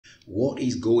What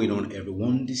is going on,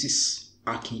 everyone? This is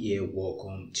Aki here.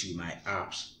 Welcome to my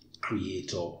Apps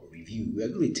Creator review. We are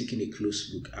going to be taking a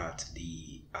close look at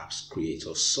the Apps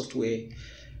Creator software,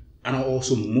 and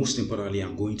also, most importantly,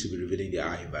 I'm going to be revealing the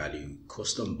high value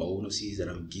custom bonuses that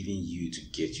I'm giving you to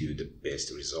get you the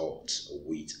best results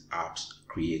with Apps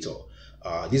Creator.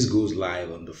 This goes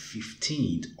live on the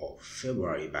 15th of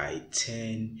February by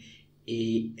 10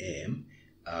 a.m.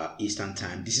 Eastern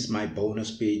time. This is my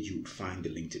bonus page. You would find the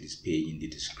link to this page in the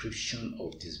description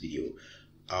of this video.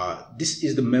 This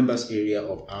is the members area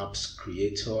of Apps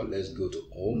Creator. Let's go to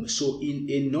home. So in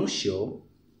a nutshell,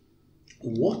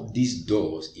 what this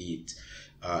does is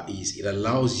it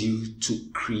allows you to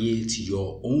create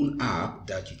your own app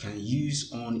that you can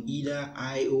use on either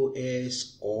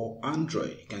iOS or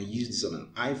Android. You can use this on an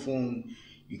iPhone.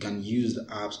 You can use the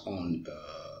apps on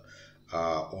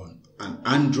an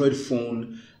Android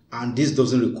phone, and this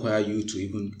doesn't require you to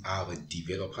even have a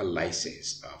developer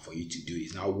license for you to do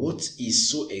this. Now, what is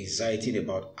so exciting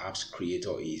about Apps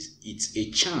Creator is it's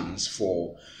a chance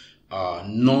for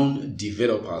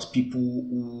non-developers, people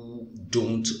who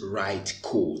don't write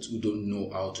codes, who don't know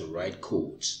how to write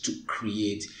codes, to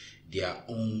create their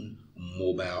own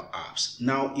mobile apps.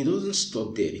 Now, it doesn't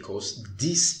stop there, because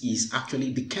this is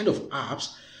actually the kind of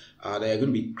apps that you're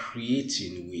going to be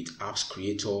creating with Apps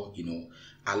Creator,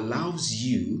 allows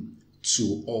you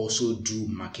to also do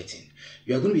marketing.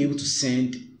 You are going to be able to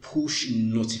send push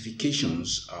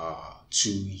notifications to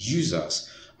users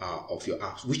of your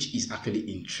apps, which is actually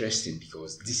interesting,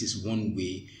 because this is one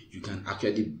way you can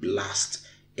actually blast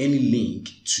any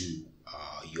link to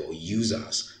your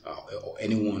users or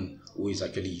anyone who is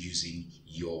actually using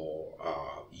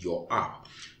your app.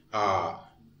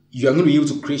 You are going to be able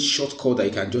to create shortcut that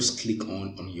you can just click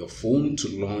on your phone to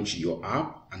launch your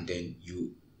app, and then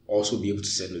you also be able to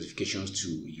send notifications to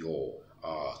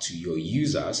your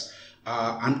users.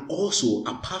 And also,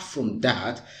 apart from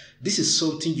that, this is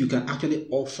something you can actually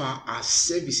offer as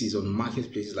services on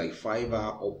marketplaces like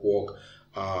Fiverr, Upwork,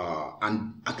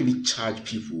 and actually charge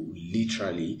people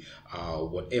literally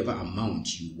whatever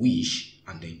amount you wish,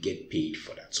 and then get paid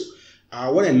for that. So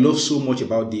what I love so much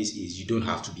about this is you don't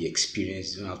have to be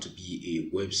experienced, you don't have to be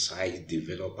a website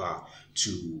developer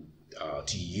to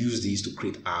use these to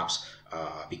create apps,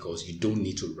 because you don't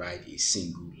need to write a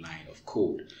single line of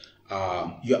code.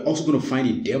 You're also going to find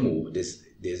a demo. There's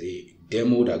a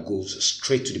demo that goes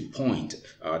straight to the point,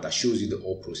 that shows you the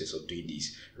whole process of doing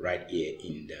this right here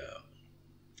in the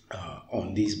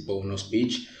on this bonus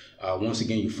page. Once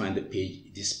again, you find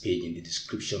this page in the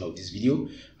description of this video.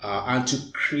 And to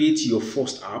create your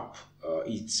first app,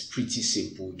 it's pretty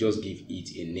simple. Just give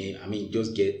it a name.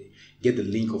 Just get the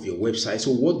link of your website.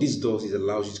 So what this does is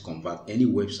allows you to convert any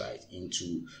website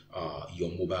into your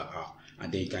mobile app,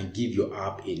 and then you can give your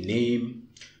app a name,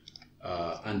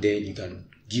 and then you can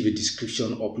give a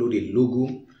description, upload a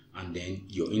logo, and then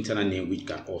your internal name, which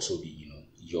can also be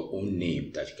your own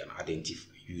name that you can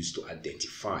use to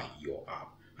identify your app.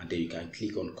 And then you can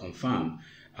click on confirm,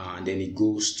 and then it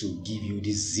goes to give you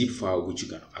this zip file which you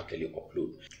can actually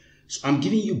upload. So I'm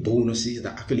giving you bonuses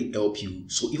that actually help you.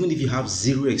 So even if you have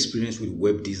zero experience with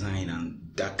web design and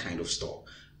that kind of stuff,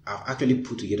 I've actually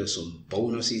put together some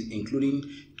bonuses, including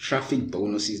traffic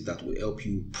bonuses that will help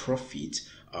you profit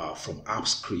from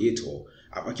Apps Creator.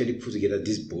 I've actually put together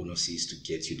these bonuses to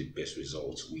get you the best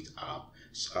results with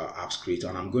Apps Creator,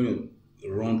 and I'm going to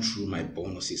run through my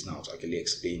bonuses now to actually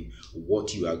explain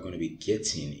what you are going to be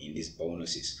getting in these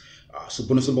bonuses. So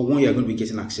bonus number one, you're going to be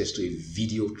getting access to a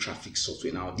video traffic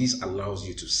software. Now, this allows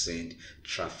you to send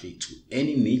traffic to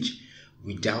any niche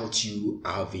without you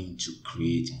having to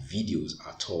create videos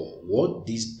at all. What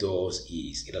this does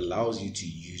is it allows you to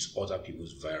use other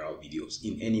people's viral videos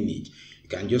in any niche. You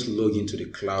can just log into the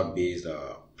cloud-based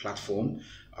platform,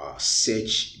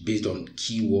 search based on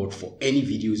keyword for any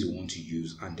videos you want to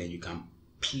use, and then you can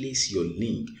place your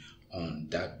link on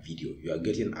that video. You are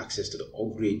getting access to the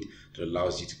upgrade that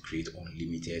allows you to create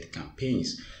unlimited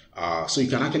campaigns. So you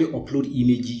can actually upload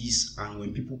images, and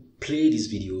when people play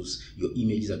these videos, your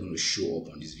images are going to show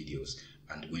up on these videos,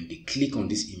 and when they click on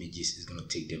these images, it's going to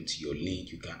take them to your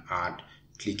link. You can add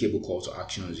clickable call to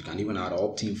actions. You can even add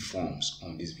opt-in forms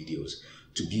on these videos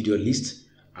to build your list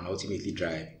and ultimately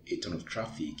drive a ton of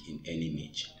traffic in any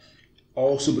niche.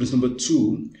 Also, bonus number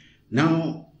two,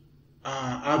 now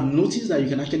I've noticed that you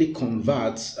can actually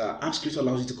convert, Apps Creator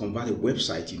allows you to convert a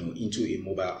website into a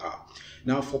mobile app.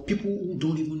 Now, for people who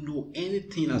don't even know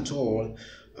anything at all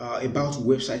about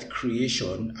website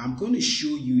creation, I'm going to show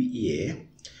you here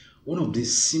one of the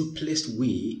simplest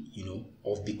way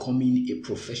of becoming a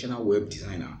professional web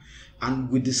designer.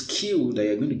 And with the skill that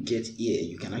you're going to get here,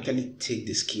 you can actually take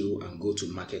the skill and go to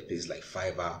marketplace like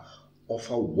Fiverr,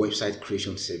 offer website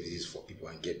creation services for people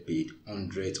and get paid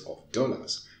hundreds of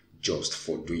dollars just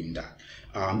for doing that.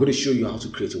 I'm going to show you how to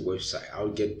create a website, how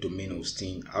to get domain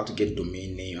hosting, how to get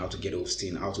domain name, how to get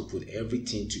hosting, how to put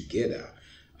everything together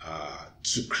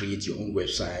to create your own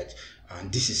website.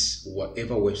 And this is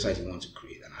whatever website you want to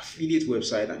create, an affiliate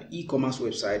website, an e-commerce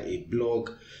website, a blog,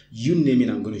 you name it.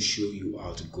 I'm going to show you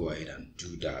how to go ahead and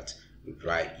do that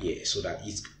right here, so that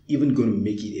it's even going to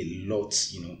make it a lot,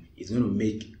 it's going to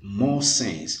make more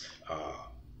sense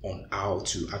on how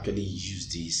to actually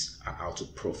use this and how to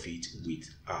profit with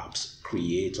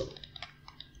AppsCreator.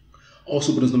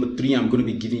 Also, bonus number 3, I'm going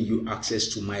to be giving you access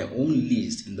to my own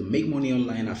list in the Make Money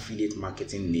Online affiliate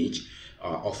marketing niche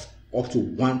of up to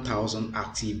 1,000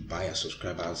 active buyer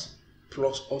subscribers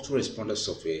plus autoresponder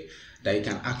software that you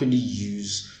can actually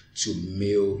use to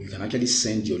mail. You can actually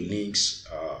send your links,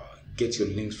 get your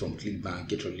links from ClickBank,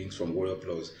 get your links from Warrior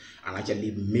Plus, and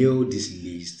actually mail this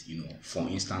list, for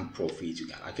instant profit. You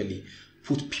can actually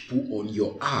put people on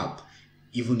your app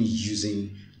even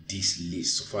using this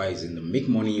list. So far as in the Make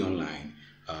Money Online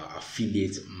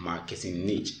affiliate marketing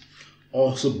niche.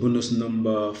 Also, bonus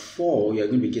number 4, you're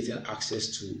going to be getting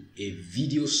access to a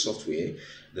video software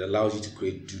that allows you to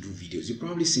create doodle videos. You've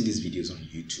probably seen these videos on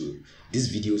YouTube.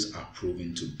 These videos are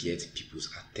proven to get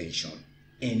people's attention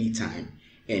anytime,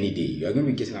 any day. You're going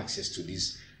to be getting access to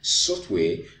this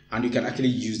software, and you can actually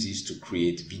use this to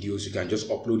create videos. You can just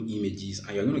upload images,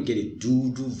 and you're going to get a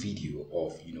doodle video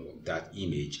of that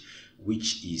image,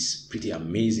 which is pretty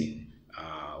amazing.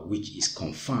 Which is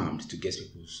confirmed to get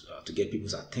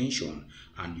people's attention,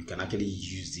 and you can actually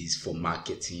use this for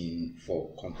marketing,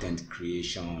 for content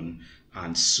creation,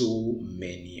 and so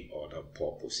many other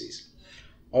purposes.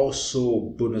 Also,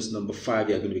 bonus number 5,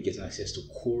 you're going to be getting access to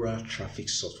Quora traffic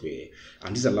software,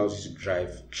 and this allows you to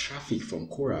drive traffic from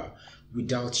Quora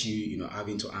without you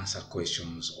having to answer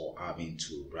questions or having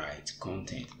to write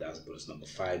content. That's bonus number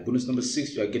 5. Bonus number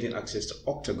 6, you are getting access to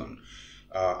Octagon.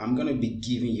 I'm going to be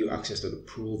giving you access to the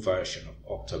pro version of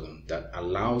Octagon that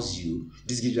allows you,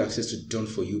 this gives you access to done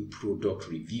for you product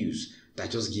reviews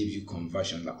that just gives you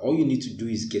conversion. Like, all you need to do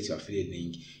is get your affiliate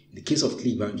link. In the case of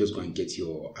ClickBank, just go and get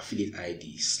your affiliate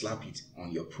ID, slap it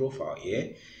on your profile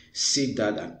here, save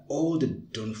that, and all the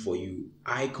done for you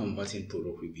high converting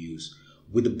product reviews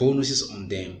with the bonuses on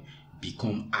them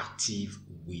become active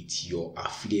with your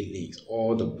affiliate links.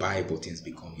 All the buy buttons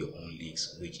become your own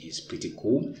links, which is pretty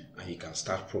cool, and you can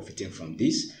start profiting from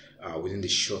this within the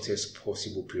shortest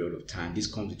possible period of time. This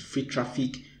comes with free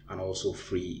traffic and also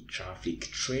free traffic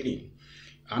trading.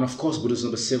 And of course, bonus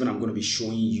number 7, I'm going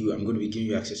to be giving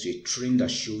you access to a training that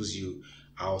shows you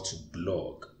how to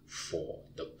blog for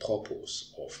the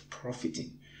purpose of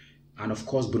profiting. And of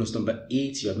course, bonus number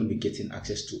 8, you're going to be getting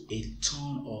access to a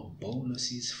ton of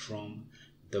bonuses from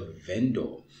the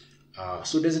vendor.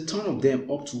 So there's a ton of them,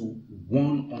 up to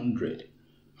 100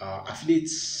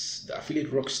 affiliates, the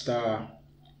affiliate rockstar,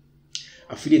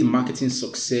 affiliate marketing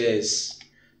success,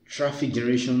 traffic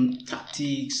generation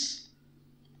tactics,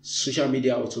 social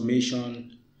media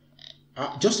automation.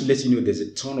 Just to let you know, there's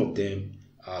a ton of them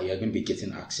you're going to be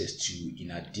getting access to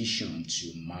in addition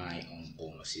to my own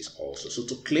bonuses also. So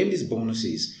to claim these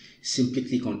bonuses, simply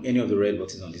click on any of the red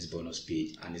buttons on this bonus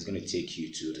page, and it's going to take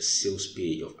you to the sales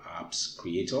page of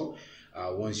AppsCreator.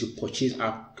 Once you purchase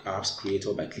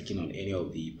AppsCreator by clicking on any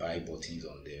of the buy buttons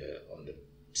on the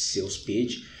sales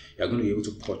page, you're going to be able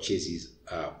to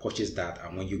purchase that.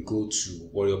 And when you go to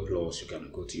Warrior Plus, you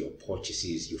can go to your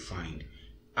purchases, you find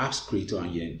AppsCreator,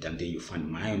 and then you find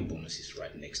my own bonuses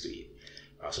right next to it.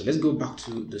 So let's go back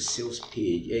to the sales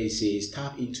page. Here it says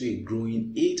tap into a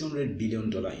growing $800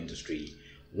 billion industry.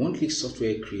 One-click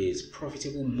software creates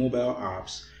profitable mobile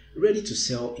apps ready to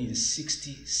sell in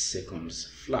 60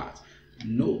 seconds flat.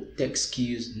 No tech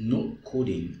skills, no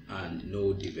coding, and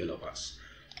no developers.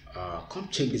 Come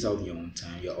check this out in your own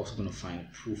time. You're also going to find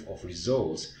proof of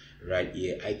results right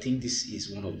here. I think this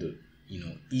is one of the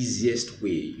easiest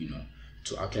way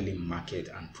to actually market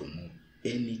and promote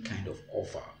any kind of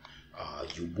offer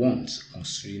you want,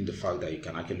 considering the fact that you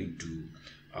can actually do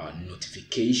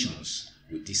notifications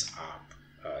with this app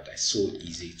that's so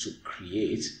easy to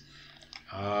create.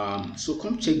 So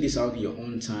come check this out in your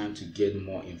own time to get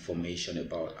more information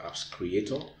about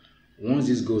AppsCreator. Once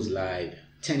this goes live,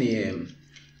 10 a.m.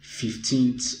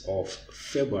 15th of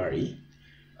February,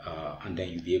 and then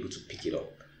you'll be able to pick it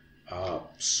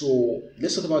up. So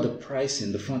let's talk about the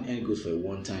pricing. The front end goes for a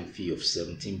one-time fee of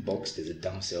 $17. There's a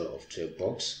downsell of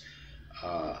 $12.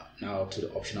 Now to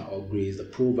the optional upgrades, the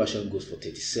pro version goes for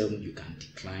 37. You can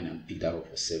decline and pick that up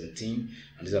for 17,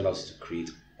 and this allows you to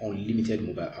create unlimited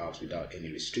mobile apps without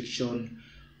any restriction.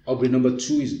 Upgrade number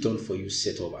 2 is done for you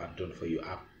setup and done for you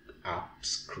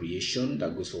apps creation.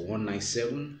 That goes for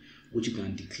 197, which you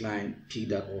can decline, pick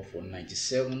that up for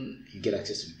 97. You get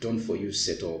access to done for you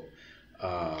setup,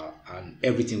 and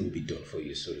everything will be done for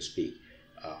you, so to speak.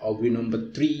 Upgrade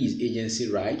number 3 is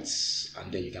agency rights,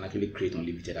 and then you can actually create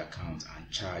unlimited accounts and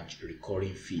charge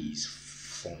recurring fees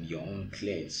from your own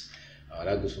clients.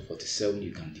 That goes for 47.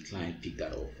 You can decline, pick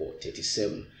that up for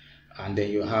 37. And then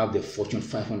you have the Fortune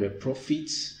 500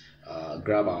 profits.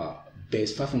 Grab our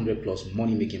best 500 plus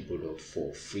money making product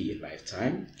for free a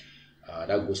lifetime.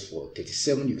 That goes for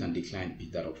 37. You can decline,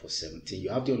 pick that up for 17. You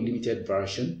have the unlimited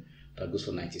version. That goes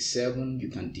for 97. You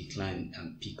can decline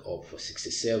and pick up for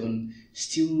 67.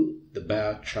 Still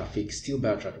buyer traffic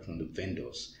from the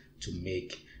vendors to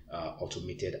make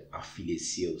automated affiliate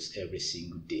sales every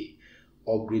single day.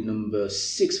 Upgrade number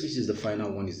 6, which is the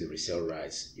final one, is the resale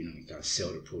rights. You can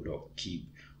sell the product, keep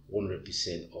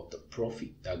 100% of the profit.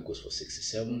 That goes for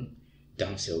 67.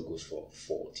 Downsell goes for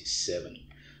 47.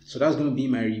 So that's going to be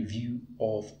my review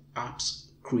of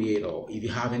AppsCreator. If you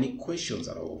have any questions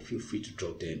at all, feel free to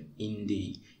drop them in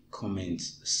the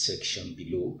comments section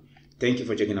below. Thank you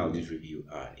for checking out this review,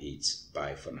 and it's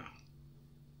bye for now.